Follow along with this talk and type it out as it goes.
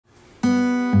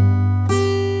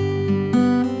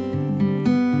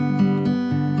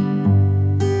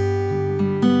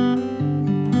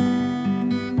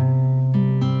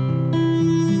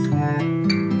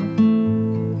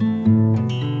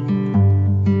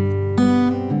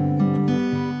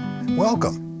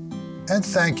Welcome, and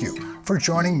thank you for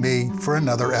joining me for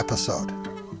another episode.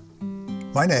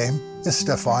 My name is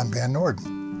Stefan Van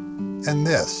Norden, and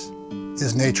this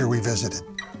is Nature Revisited.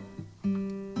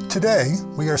 Today,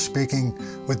 we are speaking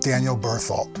with Daniel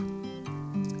Berthold,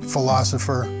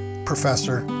 philosopher,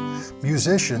 professor,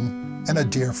 musician, and a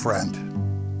dear friend.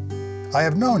 I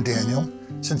have known Daniel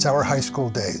since our high school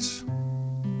days.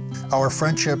 Our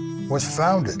friendship was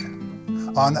founded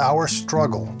on our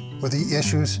struggle with the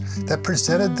issues that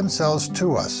presented themselves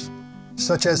to us,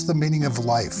 such as the meaning of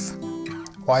life.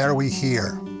 Why are we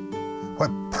here?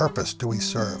 What purpose do we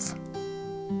serve?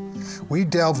 We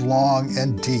delved long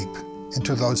and deep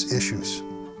into those issues.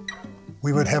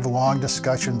 We would have long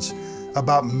discussions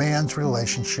about man's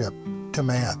relationship to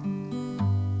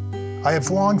man. I have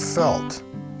long felt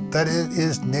that it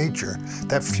is nature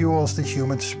that fuels the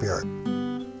human spirit,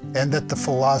 and that the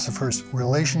philosopher's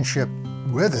relationship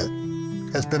with it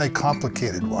has been a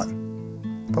complicated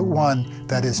one, but one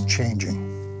that is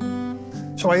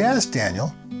changing. So I asked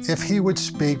Daniel if he would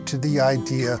speak to the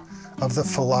idea of the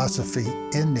philosophy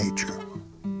in nature,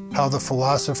 how the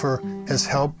philosopher has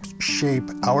helped shape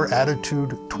our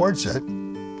attitude towards it,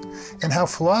 and how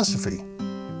philosophy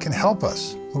can help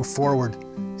us move forward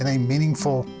in a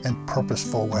meaningful and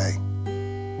purposeful way.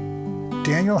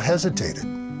 Daniel hesitated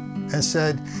and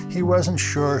said he wasn't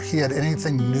sure he had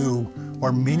anything new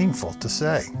or meaningful to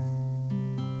say.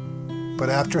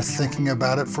 But after thinking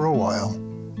about it for a while,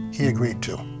 he agreed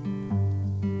to.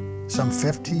 Some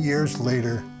 50 years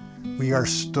later, we are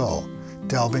still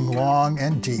delving long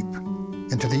and deep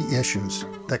into the issues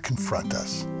that confront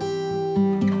us.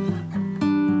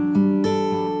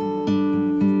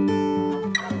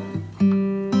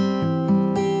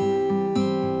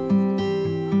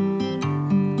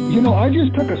 You know, I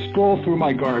just took a stroll through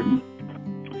my garden,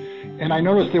 and I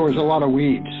noticed there was a lot of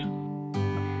weeds.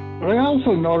 But I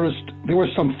also noticed there was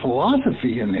some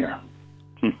philosophy in there.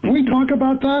 Can we talk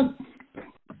about that?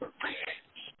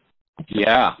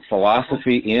 Yeah,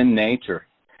 philosophy in nature.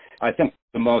 I think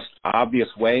the most obvious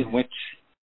way in which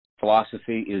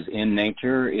philosophy is in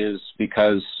nature is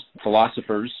because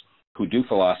philosophers who do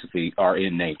philosophy are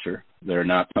in nature. They're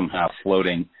not somehow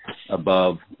floating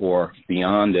above or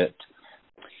beyond it.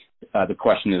 The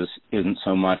question isn't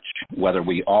so much whether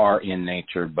we are in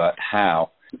nature, but how.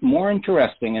 More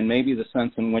interesting, and maybe the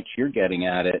sense in which you're getting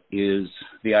at it, is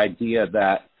the idea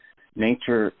that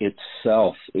nature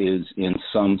itself is in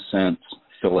some sense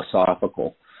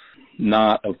philosophical.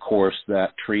 Not, of course,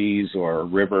 that trees or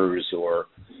rivers or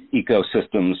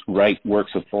ecosystems write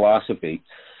works of philosophy,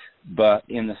 but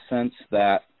in the sense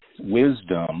that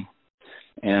wisdom,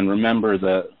 and remember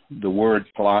the word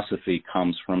philosophy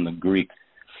comes from the Greek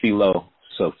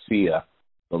philosophia,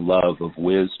 the love of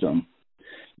wisdom,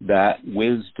 that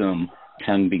wisdom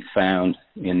can be found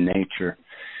in nature.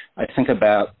 I think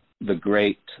about the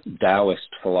great Taoist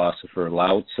philosopher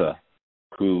Lao Tzu,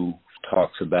 who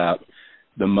talks about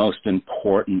the most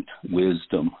important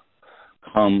wisdom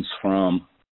comes from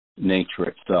nature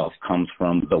itself, comes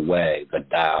from the way, the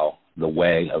Tao, the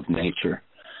way of nature.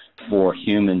 For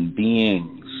human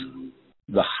beings,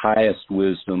 the highest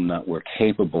wisdom that we're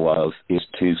capable of is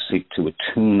to seek to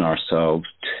attune ourselves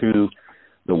to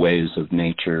the ways of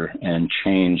nature and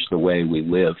change the way we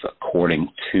live according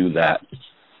to that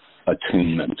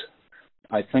attunement.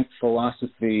 I think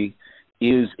philosophy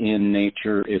is in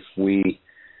nature if we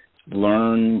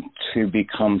learn to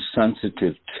become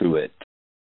sensitive to it,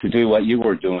 to do what you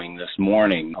were doing this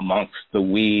morning amongst the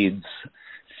weeds,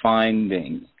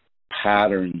 finding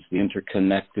patterns, the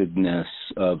interconnectedness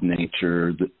of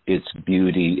nature, its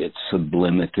beauty, its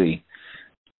sublimity.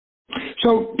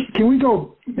 So can we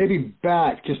go maybe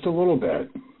back just a little bit?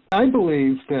 I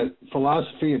believe that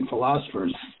philosophy and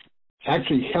philosophers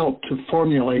actually help to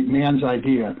formulate man's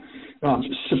idea of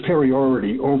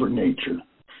superiority over nature.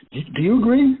 Do you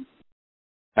agree?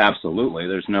 Absolutely.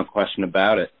 There's no question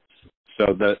about it.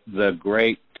 So the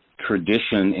great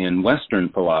tradition in Western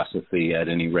philosophy, at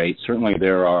any rate, certainly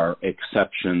there are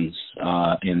exceptions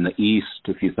in the East,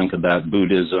 if you think about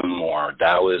Buddhism or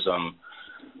Taoism,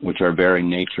 which are very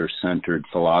nature-centered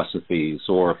philosophies,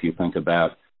 or if you think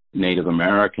about Native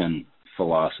American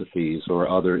philosophies or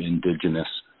other indigenous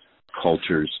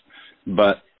cultures.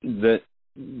 But the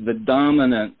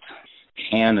dominant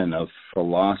canon of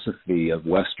philosophy, of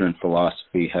Western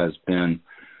philosophy, has been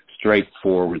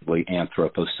straightforwardly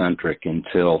anthropocentric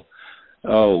until,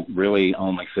 really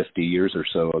only 50 years or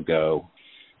so ago.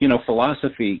 You know,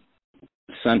 philosophy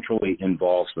centrally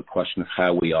involves the question of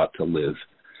how we ought to live.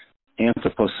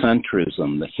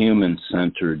 Anthropocentrism, the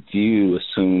human-centered view,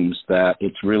 assumes that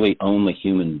it's really only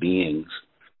human beings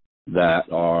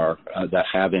that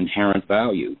have inherent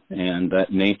value, and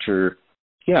that nature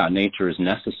is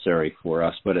necessary for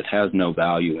us, but it has no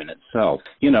value in itself.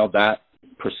 That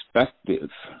perspective,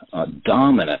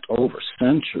 dominant over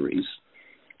centuries,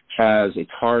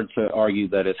 it's hard to argue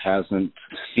that it hasn't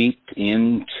seeped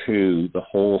into the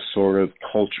whole sort of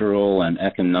cultural and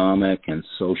economic and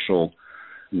social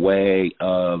way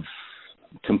of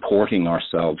comporting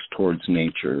ourselves towards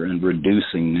nature and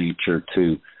reducing nature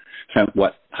to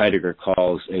what Heidegger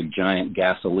calls a giant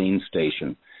gasoline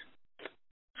station.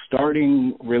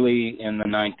 Starting really in the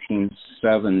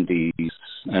 1970s,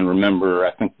 and remember,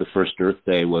 I think the first Earth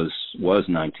Day was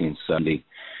 1970,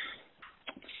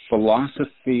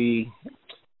 philosophy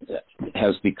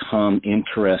has become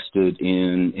interested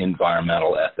in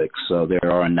environmental ethics. So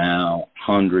there are now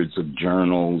hundreds of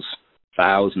journals,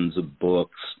 thousands of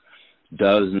books,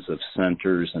 dozens of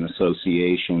centers and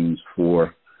associations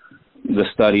for the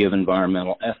study of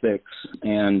environmental ethics,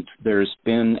 and there's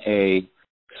been a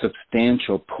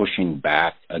substantial pushing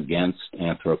back against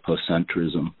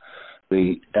anthropocentrism,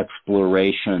 the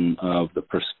exploration of the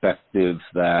perspective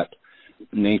that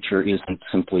nature isn't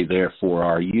simply there for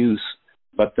our use,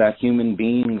 but that human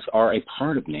beings are a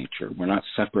part of nature. We're not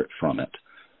separate from it.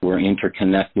 We're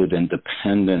interconnected and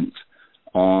dependent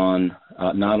on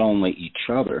not only each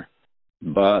other,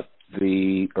 but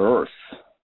the earth.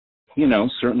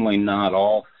 Certainly not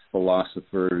all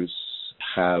philosophers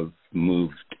have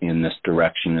moved in this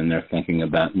direction in their thinking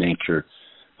about nature,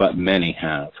 but many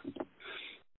have.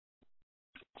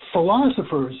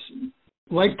 Philosophers,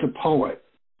 like the poet,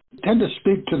 tend to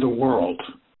speak to the world.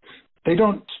 They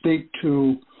don't speak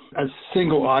to a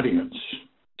single audience.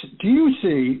 Do you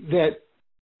see that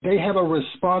they have a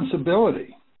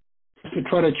responsibility to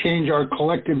try to change our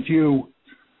collective view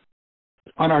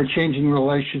on our changing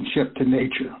relationship to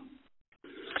nature?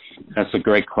 That's a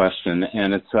great question,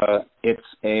 and it's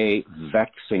a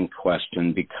vexing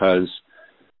question because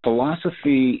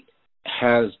philosophy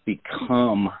has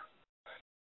become,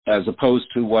 as opposed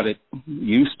to what it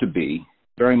used to be,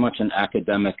 very much an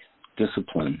academic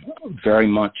discipline, very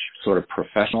much sort of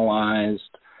professionalized,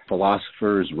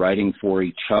 philosophers writing for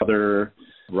each other,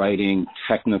 writing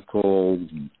technical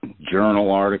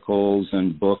journal articles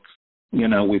and books.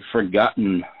 We've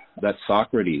forgotten that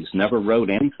Socrates never wrote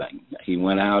anything. He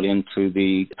went out into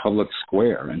the public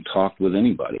square and talked with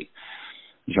anybody.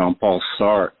 Jean-Paul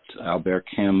Sartre, Albert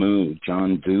Camus,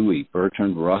 John Dewey,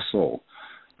 Bertrand Russell,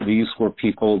 these were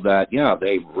people that,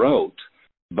 they wrote,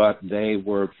 but they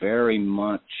were very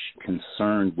much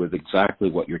concerned with exactly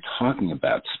what you're talking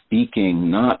about, speaking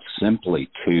not simply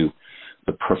to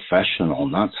the professional,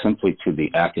 not simply to the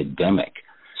academic.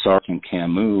 Sartre and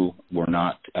Camus were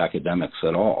not academics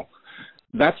at all.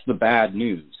 That's the bad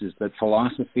news, is that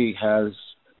philosophy has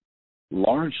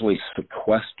largely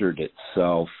sequestered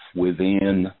itself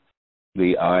within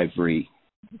the ivory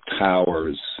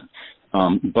towers.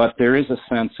 But there is a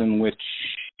sense in which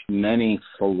many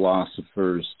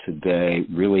philosophers today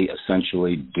really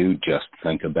essentially do just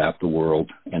think about the world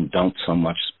and don't so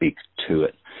much speak to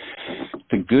it.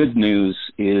 The good news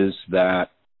is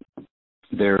that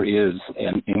there is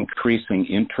an increasing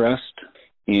interest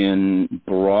in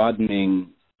broadening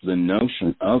the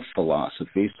notion of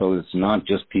philosophy, so it's not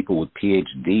just people with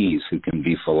PhDs who can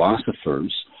be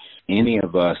philosophers. Any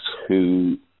of us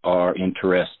who are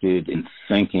interested in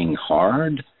thinking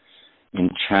hard, in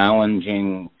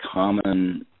challenging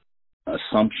common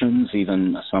assumptions,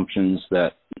 even assumptions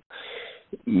that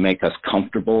make us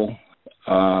comfortable,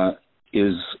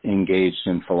 is engaged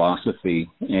in philosophy.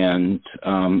 And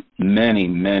many,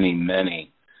 many,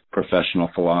 many professional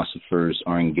philosophers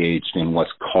are engaged in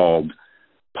what's called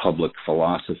public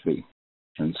philosophy.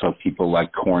 And so people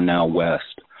like Cornel West,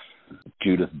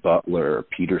 Judith Butler,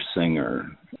 Peter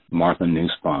Singer, Martha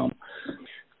Nussbaum,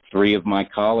 three of my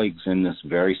colleagues in this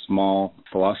very small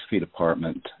philosophy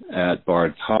department at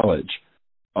Bard College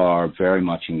are very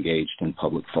much engaged in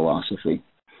public philosophy.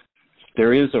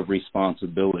 There is a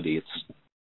responsibility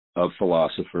of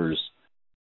philosophers,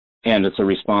 and it's a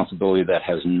responsibility that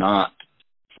has not,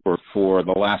 for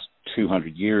the last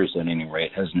 200 years at any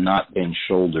rate, has not been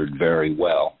shouldered very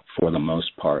well for the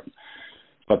most part.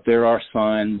 But there are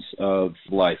signs of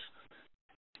life.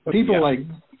 People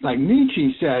like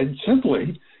Nietzsche said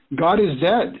simply, God is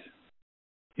dead.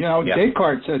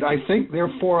 Descartes said, I think,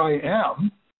 therefore I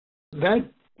am. That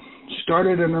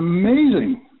started an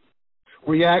amazing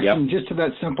reaction just to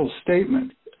that simple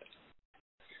statement.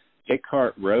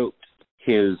 Descartes wrote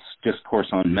his Discourse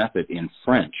on Method in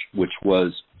French, which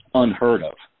was unheard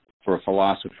of for a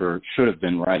philosopher, should have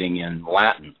been writing in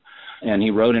Latin. And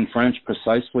he wrote in French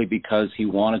precisely because he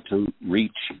wanted to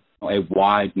reach a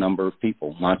wide number of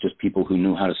people, not just people who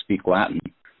knew how to speak Latin.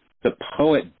 The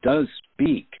poet does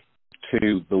speak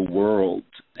to the world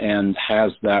and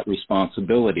has that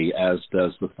responsibility, as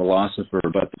does the philosopher,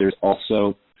 but there's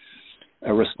also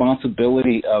a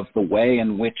responsibility of the way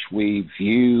in which we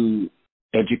view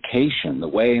education, the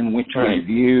way in which we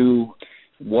view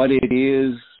what it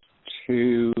is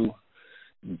to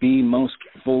be most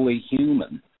fully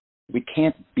human. We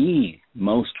can't be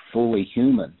most fully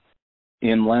human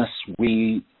unless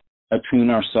we attune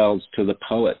ourselves to the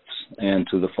poets and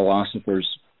to the philosophers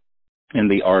and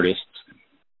the artists.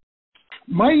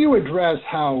 Might you address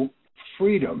how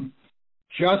freedom,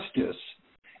 justice,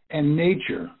 and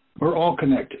nature are all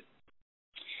connected?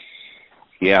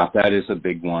 Yeah, that is a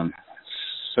big one.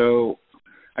 So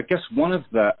I guess one of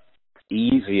the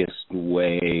easiest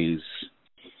ways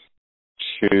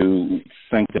to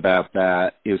think about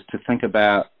that is to think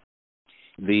about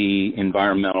the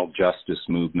environmental justice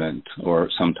movement, or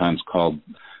sometimes called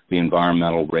the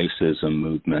environmental racism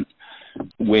movement,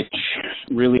 which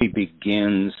really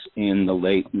begins in the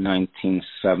late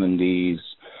 1970s.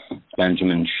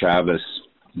 Benjamin Chavez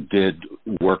did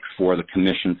work for the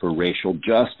Commission for Racial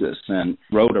Justice and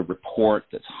wrote a report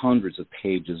that's hundreds of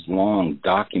pages long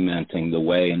documenting the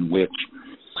way in which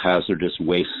hazardous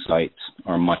waste sites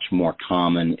are much more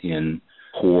common in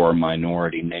poor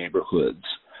minority neighborhoods,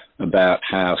 about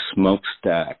how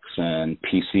smokestacks and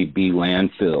PCB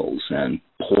landfills and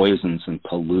poisons and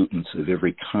pollutants of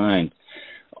every kind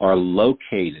are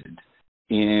located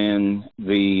in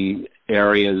the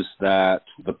areas that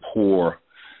the poor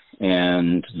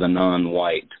and the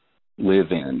non-white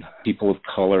live in. People of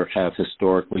color have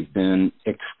historically been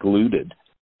excluded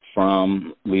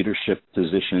from leadership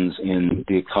positions in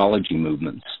the ecology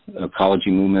movements.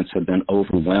 Ecology movements have been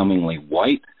overwhelmingly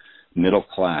white, middle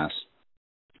class.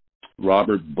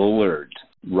 Robert Bullard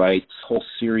writes a whole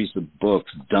series of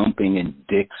books, Dumping in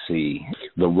Dixie,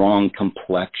 The Wrong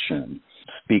Complexion,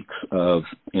 speaks of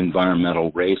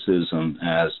environmental racism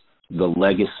as the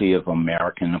legacy of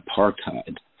American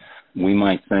apartheid. We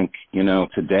might think,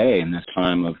 today in this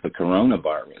time of the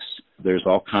coronavirus, there's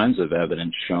all kinds of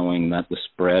evidence showing that the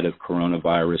spread of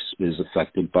coronavirus is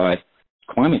affected by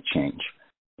climate change.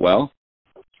 Well,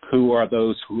 who are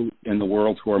those in the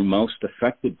world who are most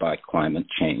affected by climate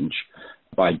change,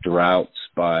 by droughts,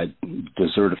 by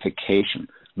desertification?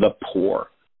 The poor,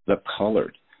 the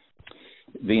colored.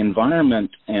 The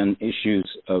environment and issues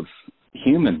of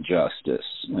human justice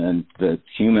and the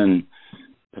human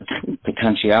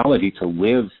potentiality to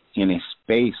live in a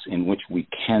space in which we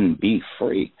can be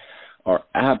free are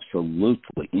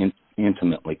absolutely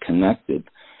intimately connected.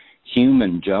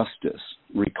 Human justice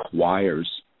requires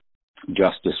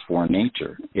justice for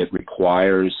nature. It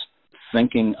requires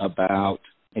thinking about,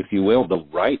 if you will, the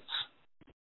rights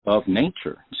of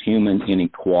nature. Human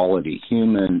inequality,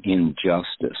 human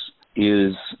injustice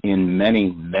is in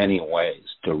many, many ways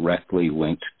directly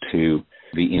linked to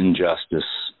the injustice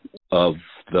of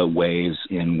the ways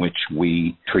in which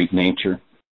we treat nature.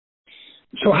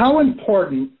 So how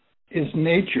important is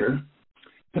nature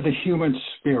to the human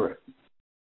spirit?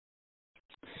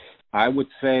 I would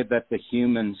say that the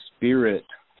human spirit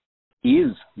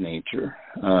is nature.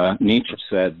 Nietzsche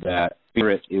said that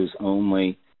spirit is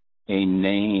only a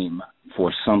name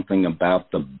for something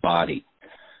about the body.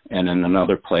 And in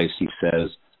another place he says,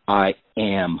 I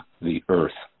am the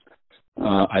earth.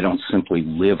 I don't simply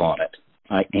live on it.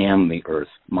 I am the earth.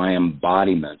 My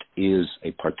embodiment is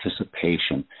a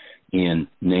participation in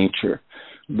nature.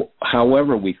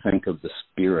 However we think of the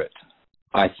spirit,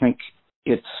 I think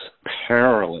it's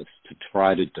perilous to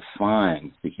try to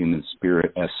define the human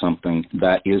spirit as something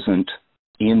that isn't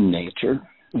in nature.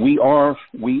 We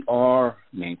are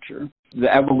nature.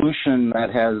 The evolution that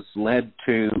has led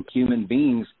to human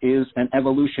beings is an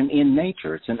evolution in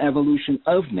nature. It's an evolution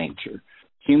of nature.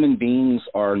 Human beings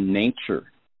are nature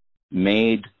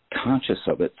made conscious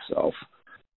of itself.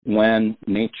 When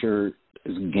nature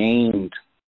has gained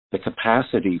the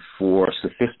capacity for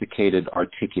sophisticated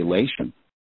articulation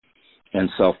and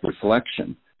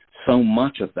self-reflection, so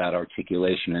much of that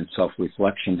articulation and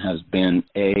self-reflection has been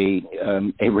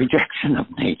a rejection of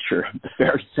nature, the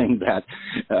very thing that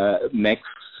makes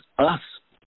us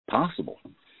possible.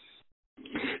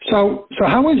 So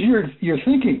how has your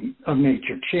thinking of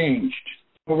nature changed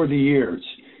over the years?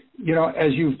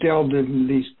 As you've delved into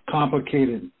these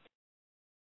complicated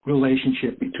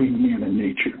relationship between man and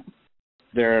nature.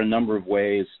 There are a number of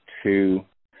ways to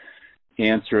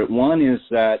answer it. One is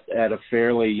that at a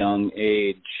fairly young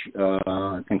age,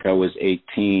 I think I was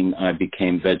 18, I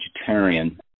became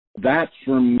vegetarian. That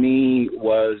for me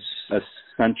was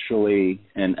essentially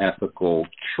an ethical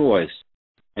choice.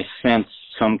 I sense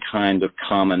some kind of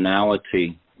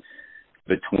commonality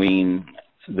between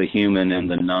the human and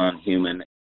the non-human.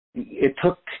 It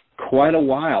took quite a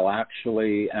while,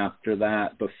 actually, after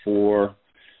that before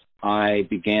I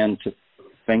began to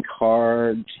think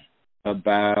hard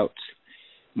about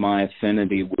my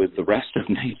affinity with the rest of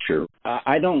nature.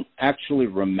 I don't actually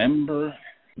remember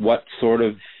what sort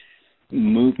of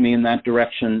moved me in that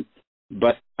direction,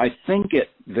 but I think it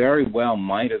very well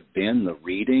might have been the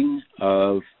reading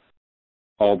of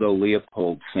Aldo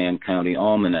Leopold's Sand County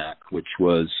Almanac, which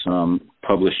was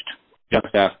published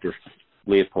just after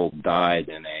Leopold died.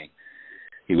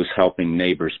 He was helping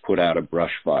neighbors put out a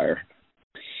brush fire.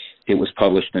 It was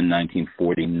published in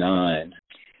 1949.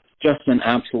 Just an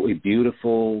absolutely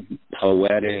beautiful,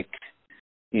 poetic,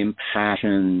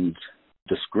 impassioned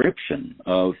description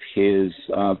of his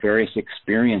various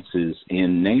experiences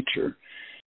in nature,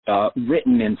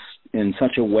 written in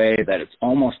such a way that it's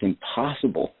almost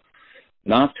impossible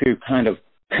not to kind of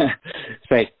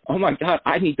say, oh my God,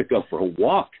 I need to go for a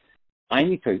walk. I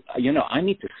need to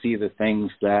see the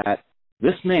things that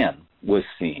this man was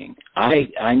seeing.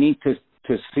 I need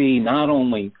to see not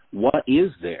only what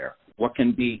is there, what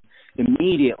can be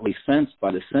immediately sensed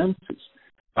by the senses,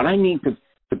 but I need to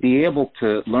be able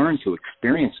to learn to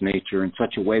experience nature in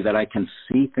such a way that I can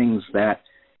see things that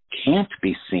can't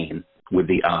be seen with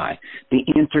the eye, the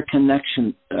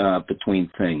interconnection between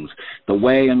things, the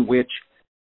way in which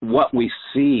what we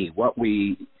see, what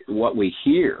we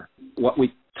hear, what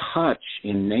we touch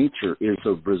in nature is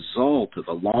a result of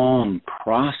a long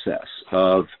process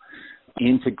of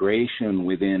integration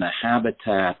within a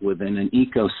habitat, within an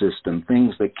ecosystem,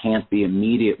 things that can't be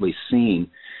immediately seen,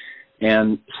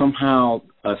 and somehow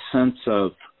a sense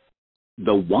of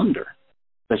the wonder,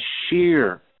 the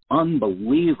sheer,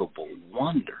 unbelievable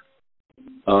wonder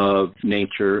of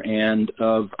nature and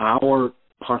of our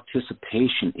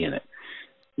participation in it.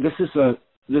 This is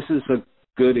a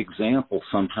good example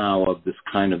somehow of this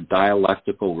kind of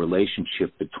dialectical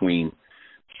relationship between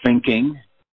thinking,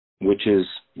 which is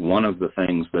one of the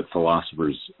things that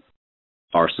philosophers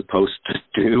are supposed to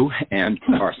do and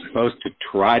are supposed to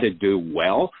try to do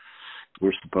well.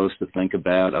 We're supposed to think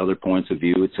about other points of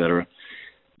view, etc.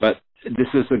 But this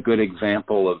is a good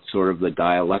example of sort of the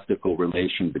dialectical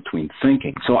relation between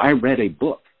thinking. So I read a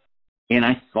book, and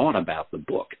I thought about the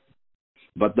book.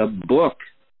 But the book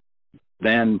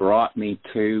then brought me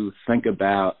to think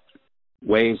about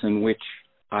ways in which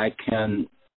I can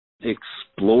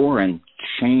explore and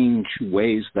change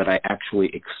ways that I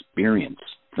actually experience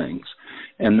things.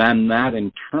 And then that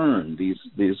in turn,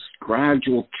 these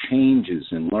gradual changes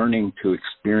in learning to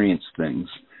experience things,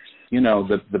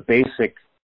 the basic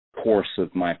course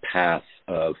of my path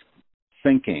of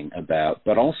thinking about,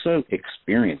 but also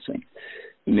experiencing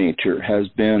nature has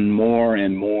been more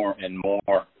and more and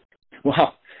more,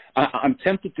 well, I'm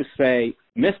tempted to say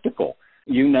mystical.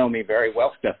 You know me very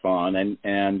well, Stefan,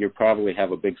 and you probably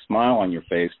have a big smile on your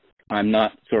face. I'm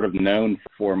not sort of known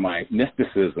for my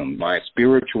mysticism, my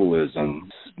spiritualism.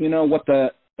 You know, what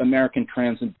the American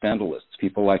transcendentalists,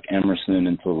 people like Emerson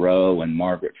and Thoreau and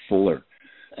Margaret Fuller,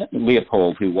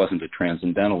 Leopold, who wasn't a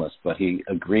transcendentalist, but he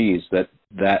agrees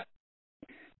that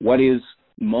what is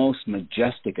most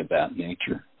majestic about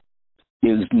nature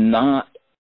is not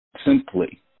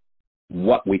simply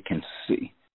what we can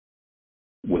see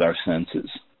with our senses,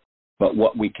 but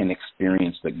what we can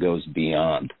experience that goes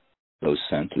beyond those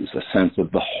senses, a sense of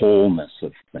the wholeness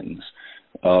of things,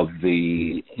 of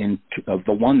the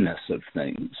oneness of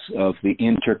things, of the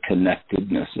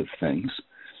interconnectedness of things.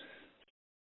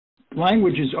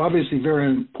 Language is obviously very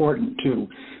important to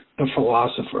the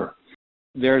philosopher.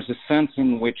 There's a sense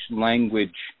in which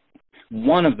language,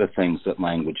 one of the things that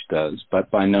language does, but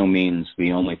by no means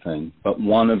the only thing, but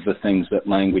one of the things that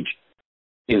language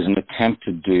is an attempt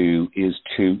to do is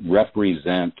to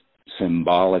represent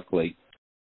symbolically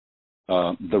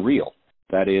the real,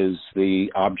 that is, the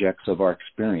objects of our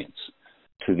experience,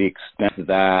 to the extent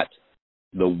that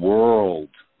the world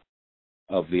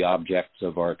of the objects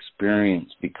of our experience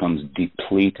becomes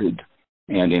depleted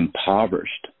and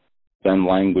impoverished, then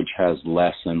language has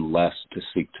less and less to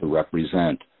seek to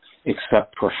represent,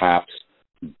 except perhaps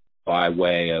by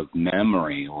way of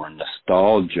memory or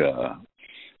nostalgia.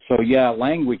 So yeah,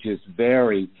 language is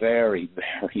very, very,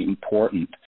 very important.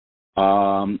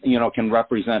 It can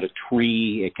represent a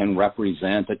tree, it can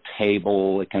represent a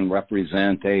table, it can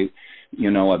represent a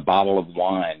bottle of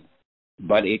wine,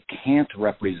 but it can't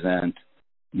represent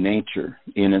nature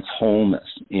in its wholeness,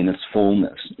 in its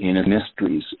fullness, in its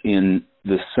mysteries, in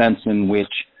the sense in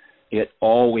which it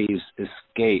always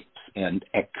escapes and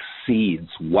exceeds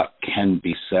what can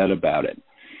be said about it.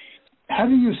 how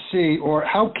do you see, or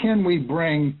how can we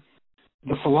bring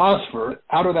the philosopher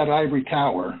out of that ivory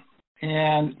tower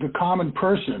and the common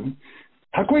person?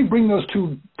 How can we bring those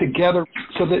two together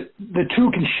so that the two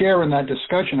can share in that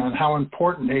discussion on how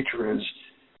important nature is?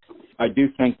 I do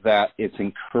think that it's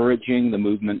encouraging the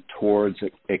movement towards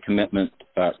a commitment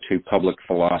to public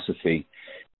philosophy.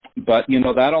 But,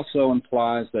 that also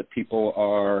implies that people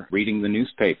are reading the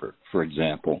newspaper, for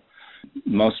example.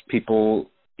 Most people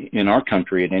in our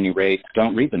country, at any rate,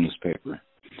 don't read the newspaper.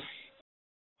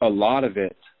 A lot of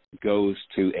it goes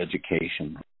to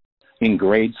education in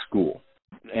grade school,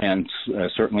 and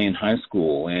certainly in high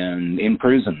school and in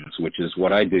prisons, which is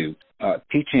what I do.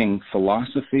 Teaching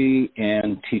philosophy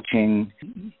and teaching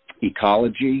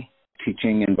ecology,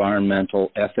 teaching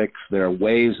environmental ethics. There are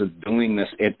ways of doing this,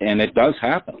 and it does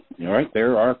happen. Right?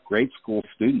 There are grade school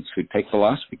students who take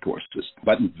philosophy courses,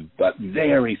 but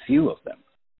very few of them.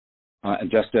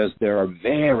 Just as there are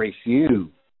very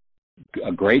few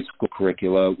grade school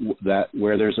curricula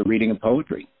where there's a reading of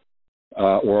poetry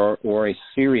or a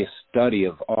serious study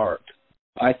of art.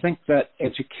 I think that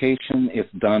education, if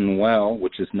done well,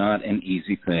 which is not an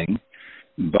easy thing,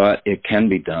 but it can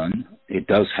be done, it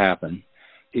does happen,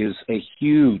 is a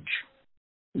huge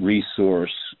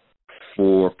resource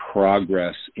for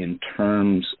progress in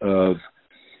terms of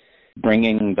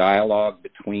bringing dialogue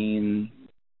between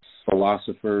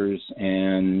philosophers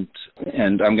and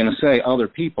I'm going to say other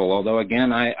people, although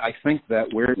again, I think that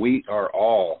we are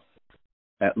all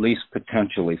at least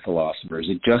potentially philosophers.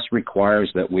 It just requires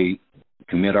that we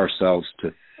commit ourselves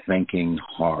to thinking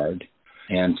hard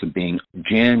and to being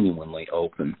genuinely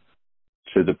open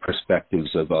to the perspectives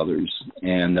of others,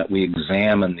 and that we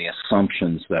examine the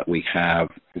assumptions that we have,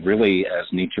 really, as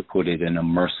Nietzsche put it, in a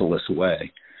merciless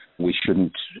way. We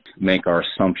shouldn't make our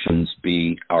assumptions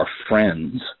be our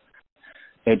friends.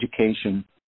 Education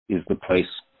is the place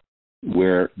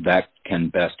where that can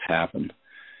best happen.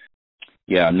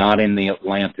 Yeah, not in the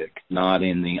Atlantic, not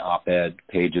in the op-ed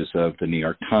pages of the New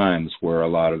York Times where a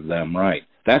lot of them write.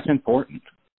 That's important.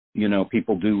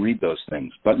 People do read those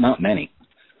things, but not many.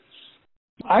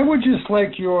 I would just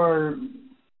like your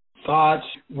thoughts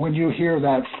when you hear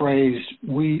that phrase,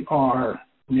 we are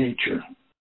nature.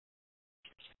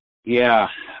 Yeah,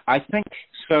 I think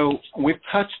so. We've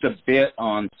touched a bit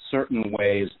on certain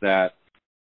ways that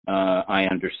I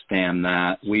understand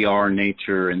that we are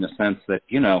nature, in the sense that,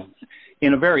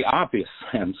 in a very obvious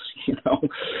sense,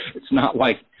 it's not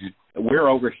like we're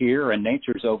over here and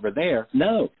nature's over there.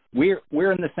 No,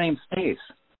 we're in the same space.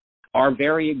 Our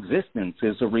very existence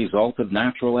is a result of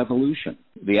natural evolution,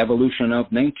 the evolution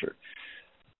of nature.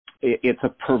 It's a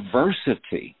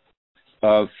perversity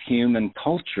of human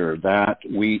culture that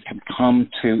we have come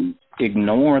to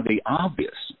ignore the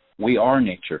obvious. We are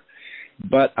nature.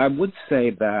 But I would say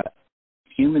that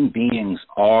human beings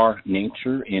are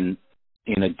nature in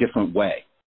a different way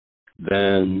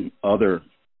than other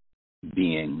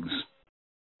beings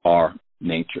are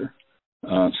nature.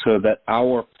 So that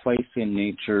our place in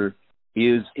nature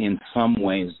is in some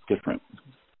ways different.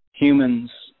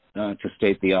 Humans, to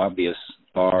state the obvious,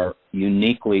 are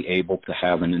uniquely able to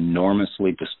have an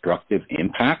enormously destructive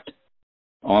impact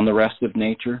on the rest of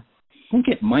nature. I think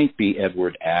it might be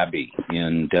Edward Abbey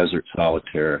in Desert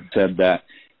Solitaire said that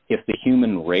if the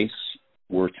human race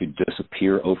were to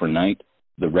disappear overnight,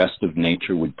 the rest of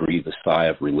nature would breathe a sigh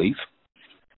of relief.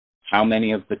 How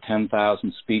many of the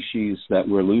 10,000 species that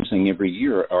we're losing every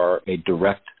year are a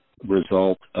direct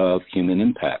result of human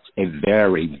impacts? A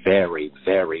very, very,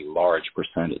 very large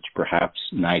percentage, perhaps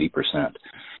 90%.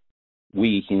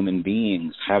 We human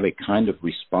beings have a kind of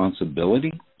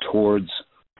responsibility towards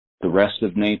the rest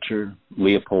of nature.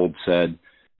 Leopold said,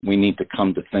 we need to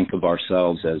come to think of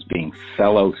ourselves as being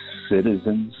fellow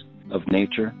citizens of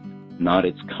nature, not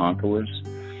its conquerors.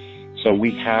 So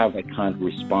we have a kind of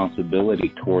responsibility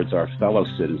towards our fellow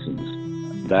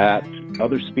citizens that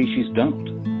other species don't.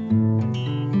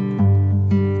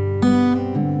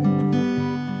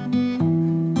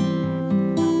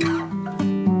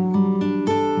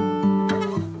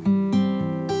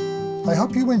 I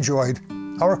hope you enjoyed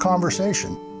our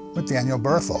conversation with Daniel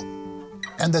Berthold,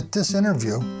 and that this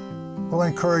interview will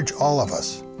encourage all of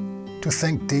us to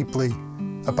think deeply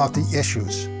about the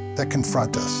issues that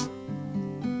confront us.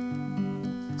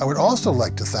 I would also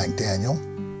like to thank Daniel,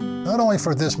 not only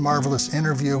for this marvelous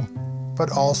interview,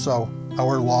 but also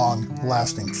our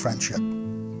long-lasting friendship.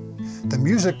 The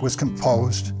music was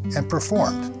composed and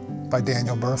performed by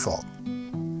Daniel Berthold.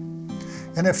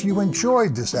 And if you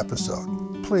enjoyed this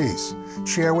episode, please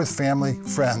share with family,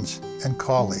 friends, and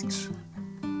colleagues.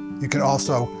 You can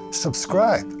also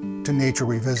subscribe to Nature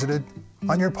Revisited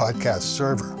on your podcast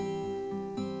server.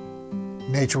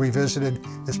 Nature Revisited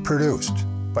is produced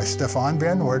by Stefan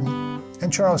Van Norden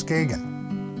and Charles Gagan.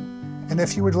 And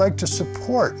if you would like to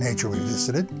support Nature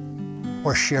Revisited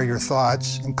or share your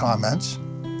thoughts and comments,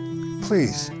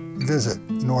 please visit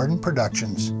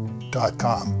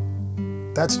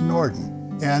NordenProductions.com. That's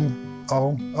Norden, N-O-O-R-D-E-N,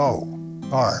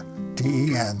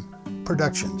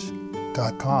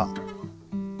 Productions.com.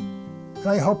 And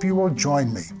I hope you will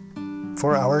join me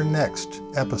for our next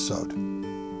episode.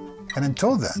 And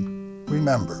until then,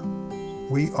 remember,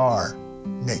 we are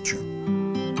nature.